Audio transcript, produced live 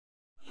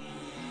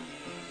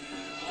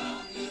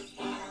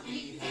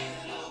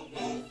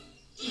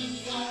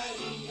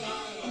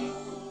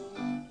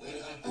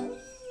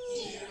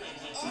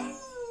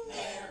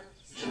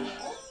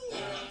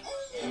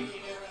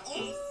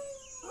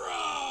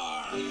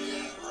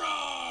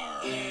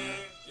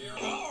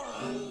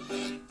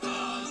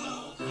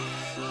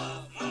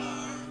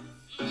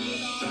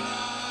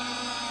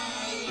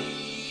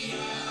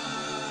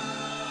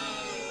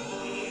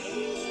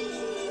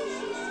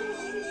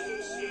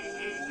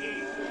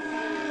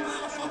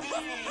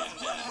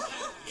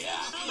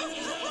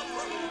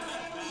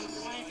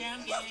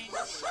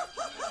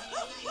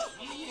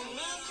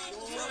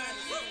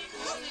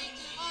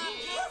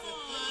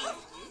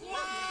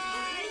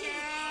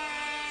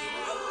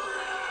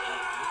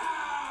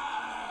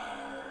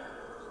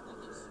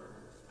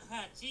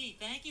Gee,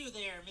 thank you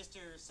there,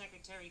 Mr.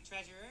 Secretary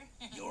Treasurer.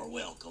 You're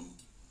welcome.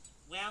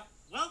 Well,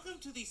 welcome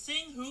to the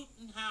Sing, Hoot,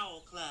 and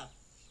Howl Club,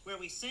 where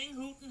we sing,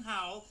 hoot, and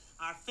howl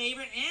our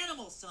favorite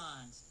animal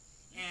songs.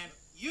 And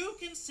you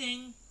can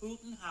sing,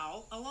 hoot, and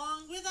howl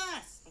along with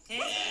us, okay?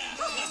 Yeah.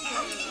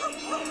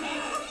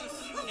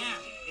 Now,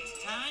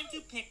 it's time to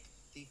pick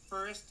the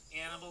first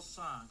animal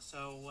song.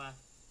 So,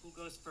 who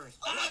goes first?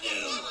 I do!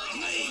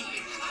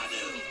 I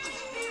do!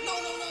 No,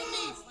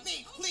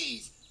 me,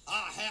 please.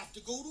 I have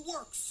to go to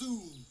work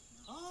soon.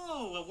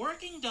 Oh, a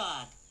working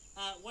dog.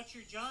 What's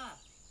your job?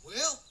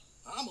 Well,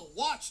 I'm a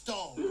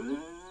watchdog.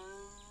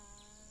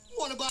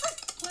 What about...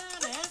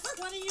 Gladys,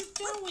 what are you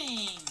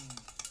doing?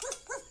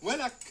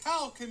 Well, a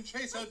cow can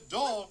chase a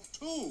dog,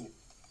 too.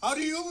 How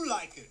do you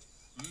like it?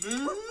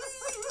 Moo?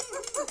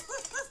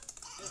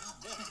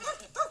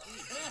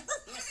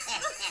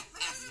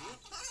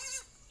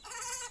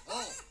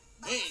 Oh,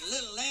 hey,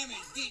 little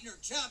Lammy's getting her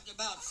chopped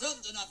about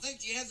something. I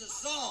think she has a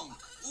song.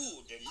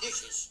 Ooh,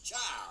 delicious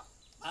chow.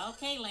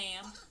 Okay,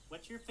 Lamb,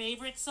 what's your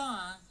favorite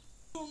song?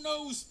 Who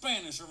knows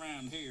Spanish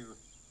around here?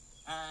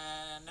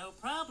 No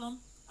problem.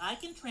 I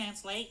can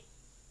translate.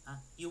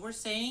 You were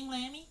saying,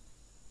 Lammy?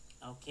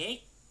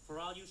 Okay, for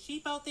all you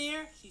sheep out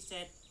there, she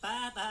said,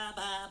 ba, ba,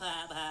 ba,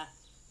 ba, ba,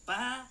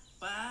 ba,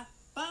 ba,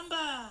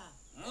 bamba.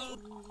 Oh.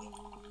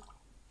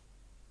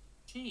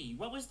 Gee,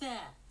 what was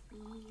that?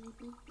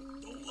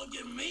 Don't look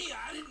at me.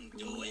 I didn't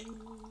do it.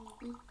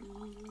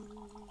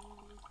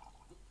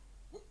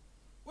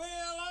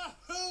 Well,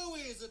 who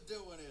is it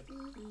doing it?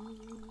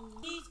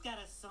 He's got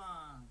a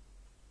song.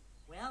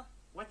 Well,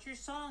 what's your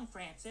song,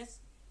 Francis?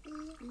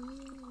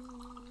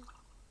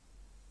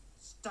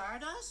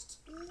 Stardust?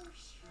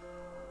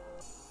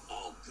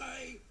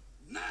 Okay,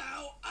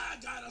 now I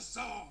got a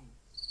song.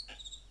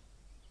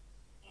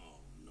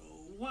 Oh, no.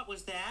 What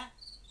was that?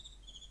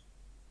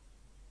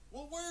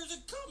 Well, where's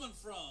it coming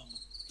from?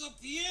 The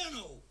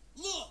piano.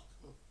 Look.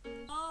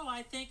 Oh,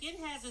 I think it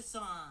has a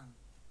song.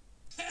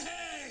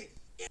 Hey!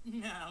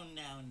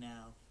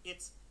 No.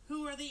 It's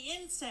Who Are the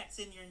Insects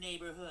in Your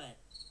Neighborhood?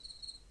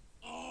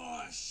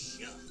 Oh,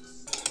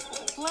 shucks.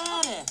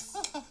 Gladys!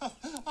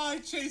 I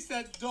chased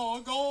that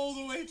dog all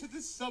the way to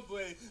the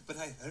subway, but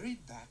I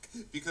hurried back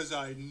because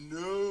I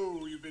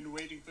know you've been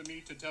waiting for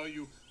me to tell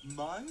you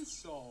my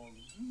song.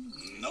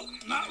 Nope,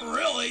 not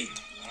really.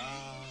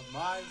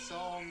 My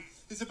song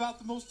is about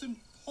the most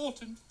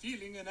important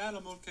feeling an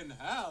animal can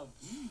have.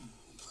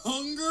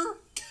 Hunger?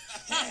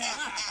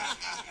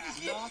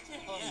 Not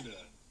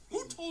hunger.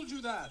 Who told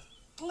you that?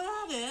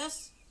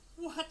 Gladys,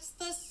 what's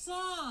the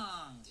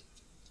song?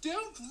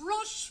 Don't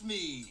rush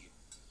me.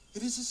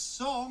 It is a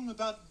song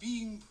about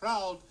being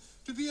proud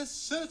to be a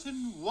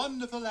certain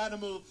wonderful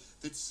animal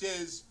that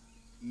says,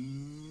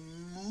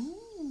 moo.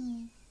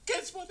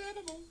 Guess what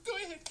animal? Go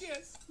ahead,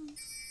 guess.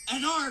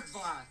 An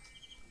aardvark.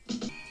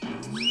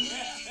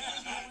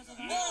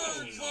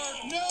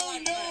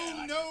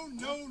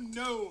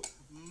 No.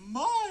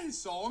 My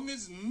song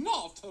is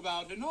not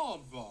about an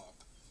aardvark.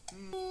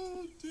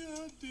 Oh,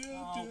 dear.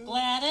 Oh,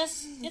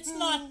 Gladys, it's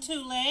not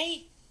too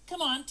late.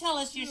 Come on, tell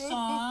us your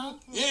song.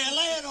 Yeah,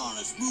 lay it on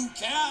us, moo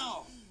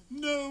cow.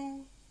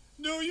 No,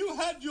 you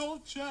had your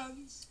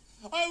chance.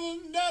 I will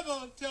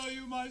never tell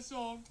you my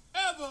song,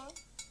 ever.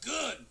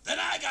 Good, then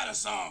I got a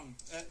song.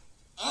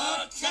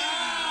 A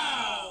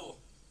cow!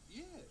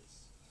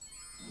 Yes.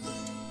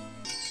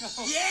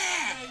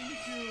 Yeah!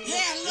 Thank you.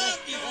 Yeah,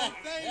 love you.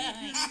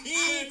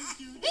 Thank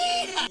you.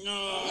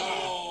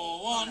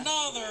 No,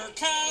 another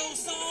cow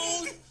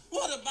song?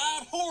 What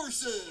about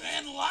horses?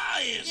 And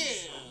lions.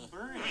 Yeah.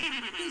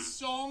 This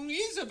song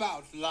is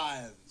about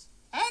lions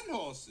and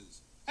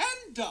horses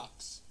and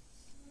ducks.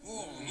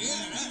 Oh,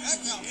 yeah, that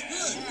sounds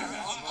good.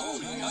 Oh,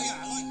 yeah,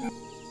 I like it.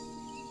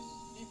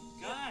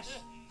 Gosh,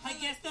 I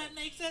guess that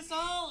makes us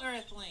all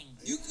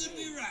earthlings. You could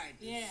be right.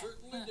 Yeah.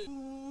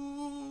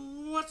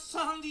 What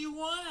song do you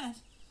want?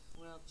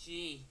 Well,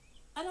 gee,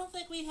 I don't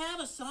think we have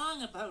a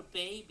song about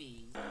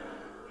babies.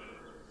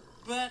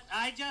 But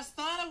I just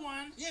thought of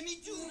one. Yeah, me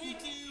too.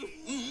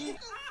 Mm-hmm.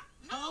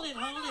 Hold it.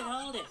 No,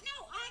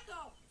 I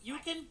go. You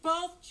can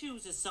both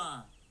choose a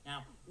song.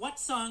 Now, what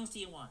songs do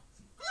you want?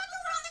 Look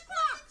around the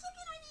clock.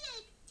 Chicken or the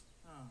egg?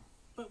 Oh,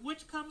 but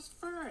which comes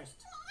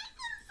first? I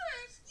come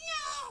first.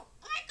 No,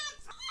 I come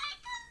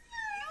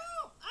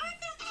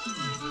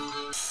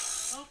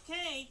first.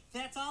 Okay,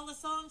 that's all the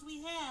songs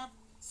we have.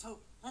 So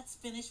let's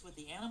finish with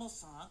the animal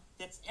song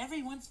that's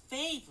everyone's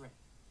favorite.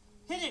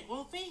 Hit it,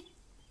 Wolfie.